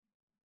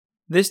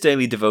This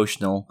daily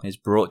devotional is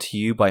brought to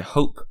you by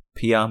Hope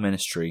PR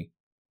Ministry.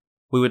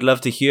 We would love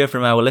to hear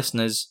from our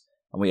listeners,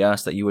 and we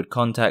ask that you would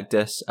contact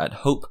us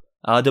at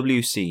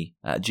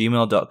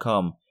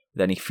hoperwc@gmail.com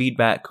with any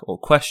feedback or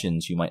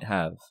questions you might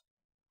have.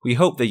 We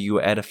hope that you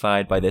were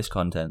edified by this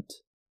content.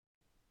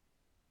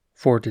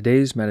 For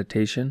today's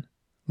meditation,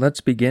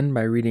 let's begin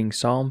by reading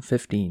Psalm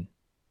 15.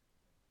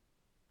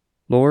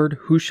 Lord,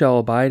 who shall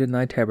abide in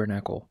thy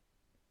tabernacle?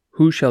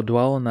 Who shall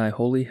dwell in thy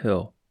holy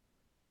hill?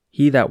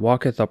 He that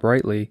walketh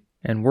uprightly,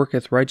 and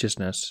worketh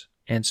righteousness,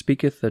 and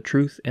speaketh the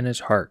truth in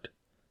his heart.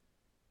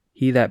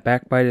 He that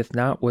backbiteth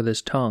not with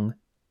his tongue,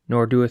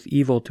 nor doeth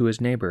evil to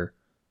his neighbor,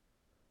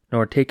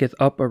 nor taketh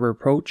up a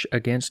reproach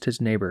against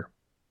his neighbor.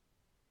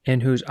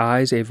 In whose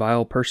eyes a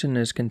vile person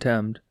is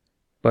contemned,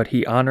 but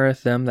he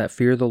honoureth them that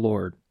fear the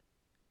Lord.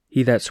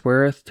 He that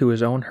sweareth to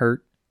his own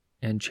hurt,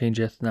 and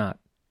changeth not.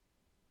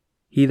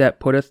 He that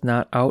putteth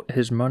not out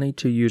his money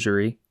to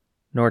usury,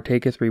 nor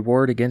taketh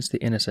reward against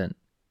the innocent.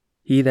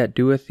 He that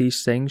doeth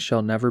these things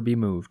shall never be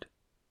moved.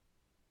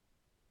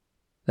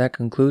 That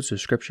concludes the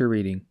scripture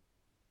reading.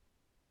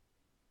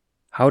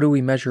 How do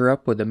we measure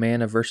up with the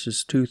man of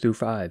verses 2 through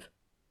 5?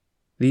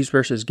 These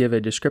verses give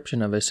a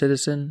description of a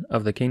citizen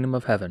of the kingdom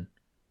of heaven.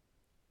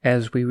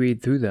 As we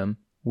read through them,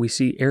 we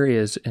see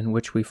areas in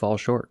which we fall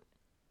short.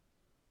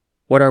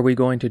 What are we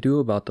going to do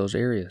about those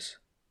areas?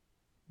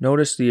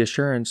 Notice the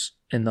assurance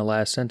in the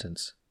last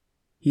sentence.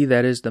 He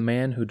that is the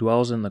man who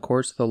dwells in the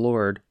courts of the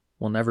Lord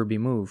will never be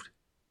moved.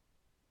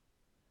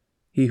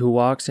 He who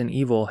walks in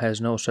evil has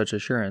no such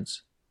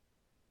assurance.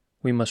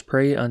 We must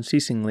pray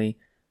unceasingly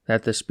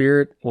that the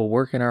Spirit will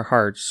work in our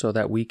hearts so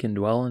that we can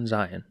dwell in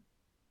Zion.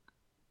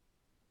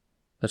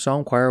 The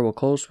Psalm Choir will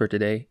close for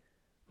today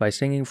by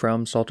singing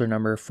from Psalter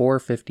number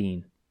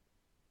 415.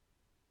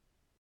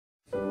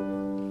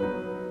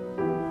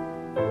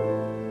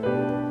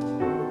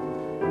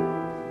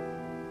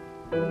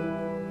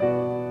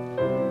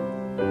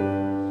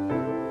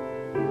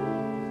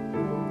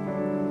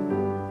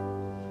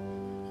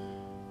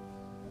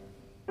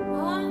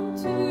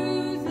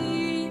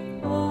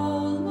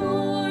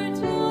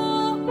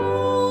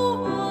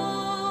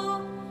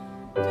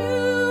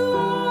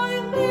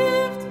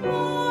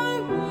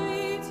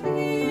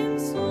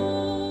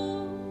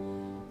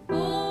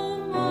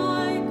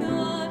 My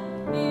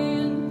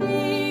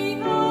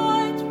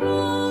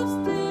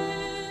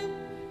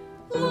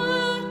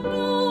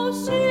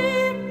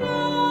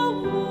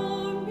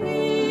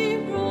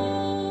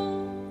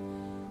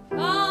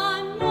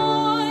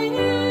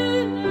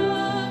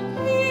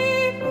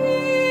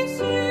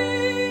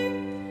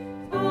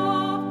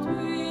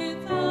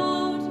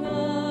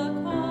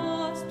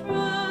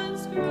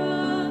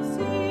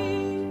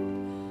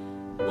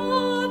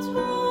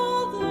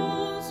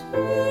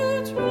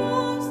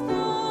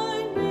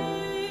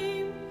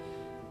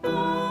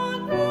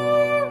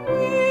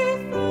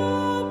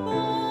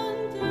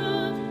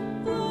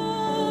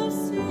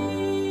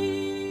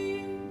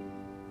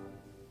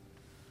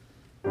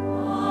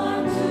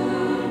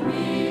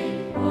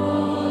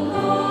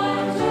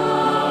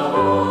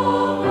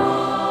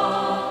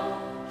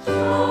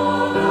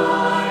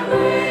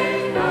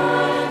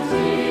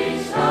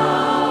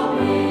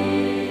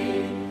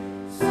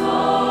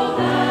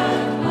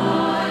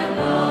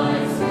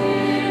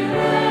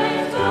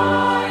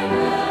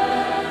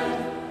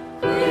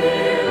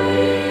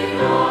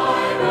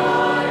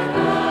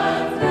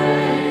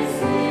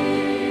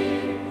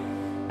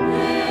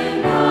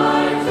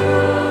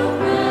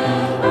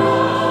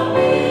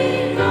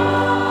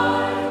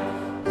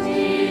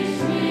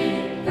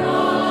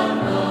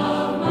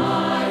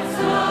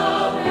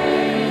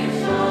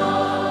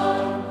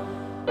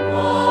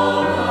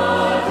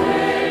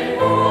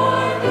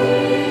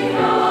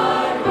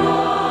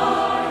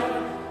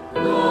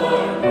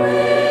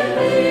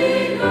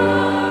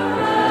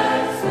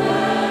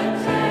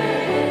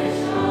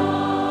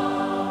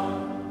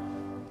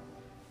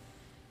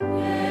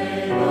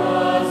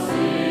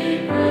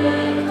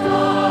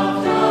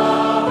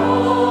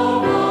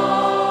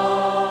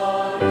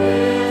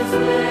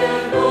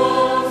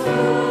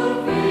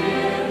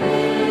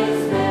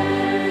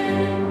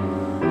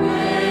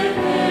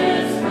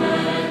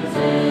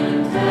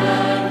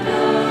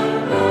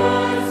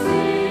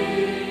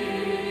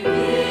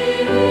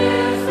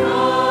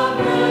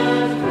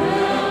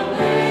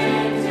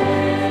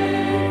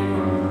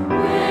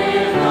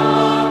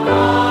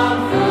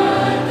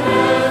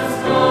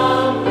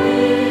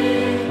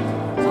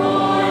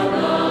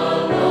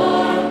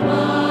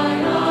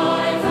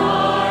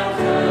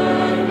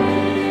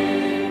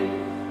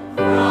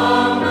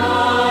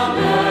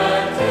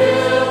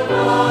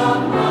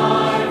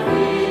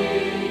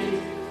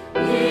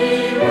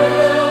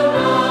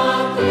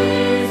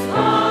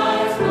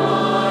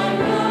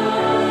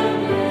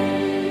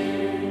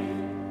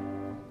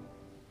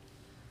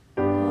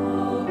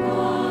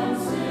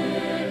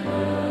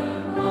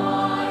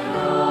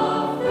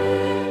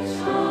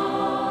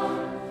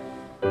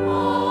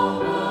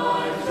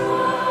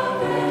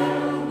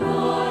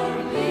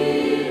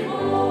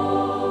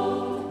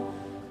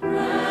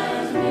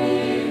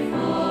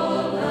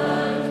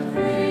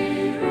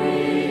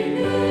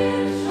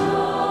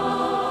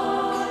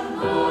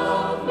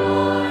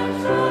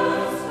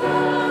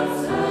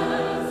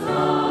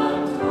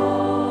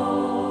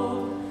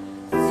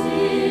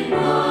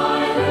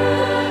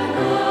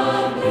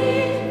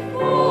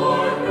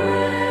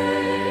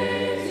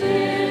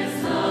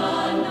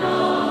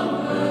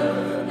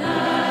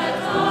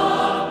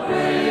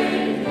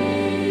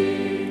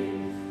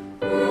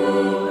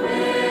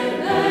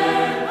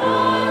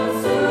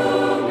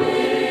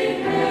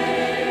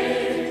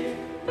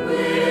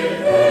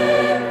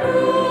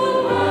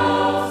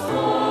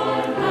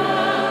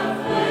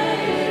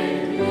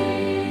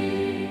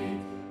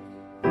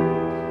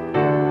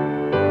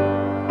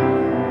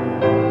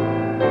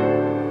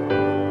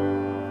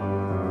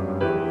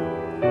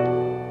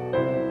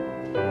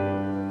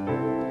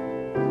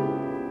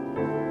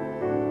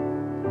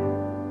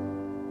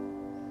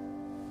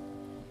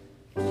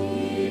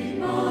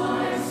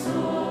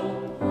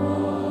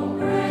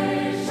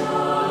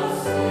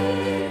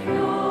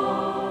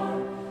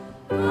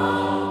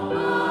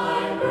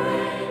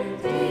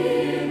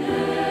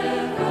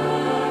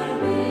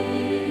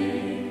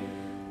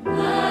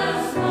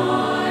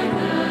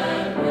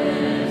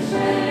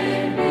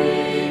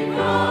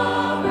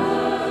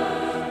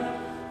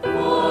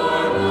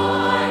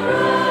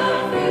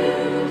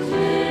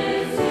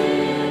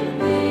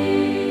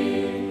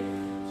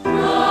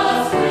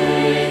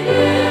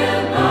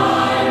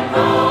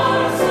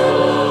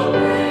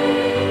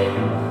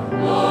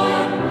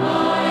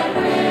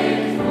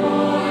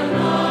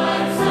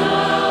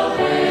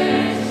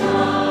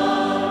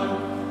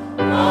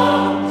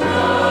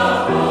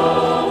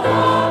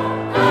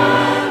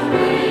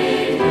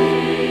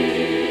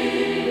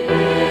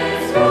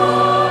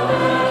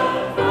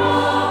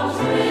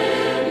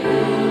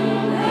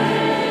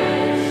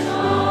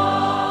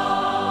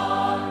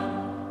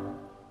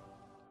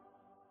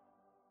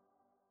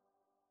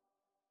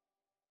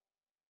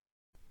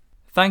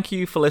Thank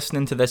you for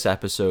listening to this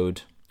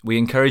episode. We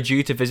encourage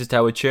you to visit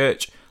our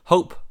church,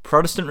 Hope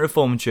Protestant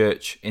Reformed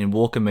Church in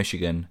Walker,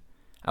 Michigan.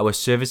 Our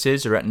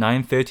services are at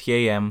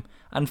 9:30 a.m.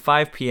 and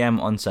 5 p.m.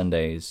 on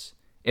Sundays.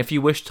 If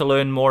you wish to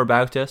learn more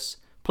about us,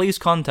 please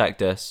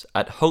contact us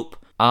at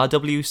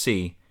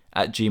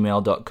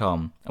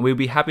hoperwc@gmail.com, and we'll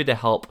be happy to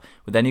help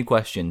with any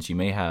questions you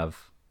may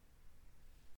have.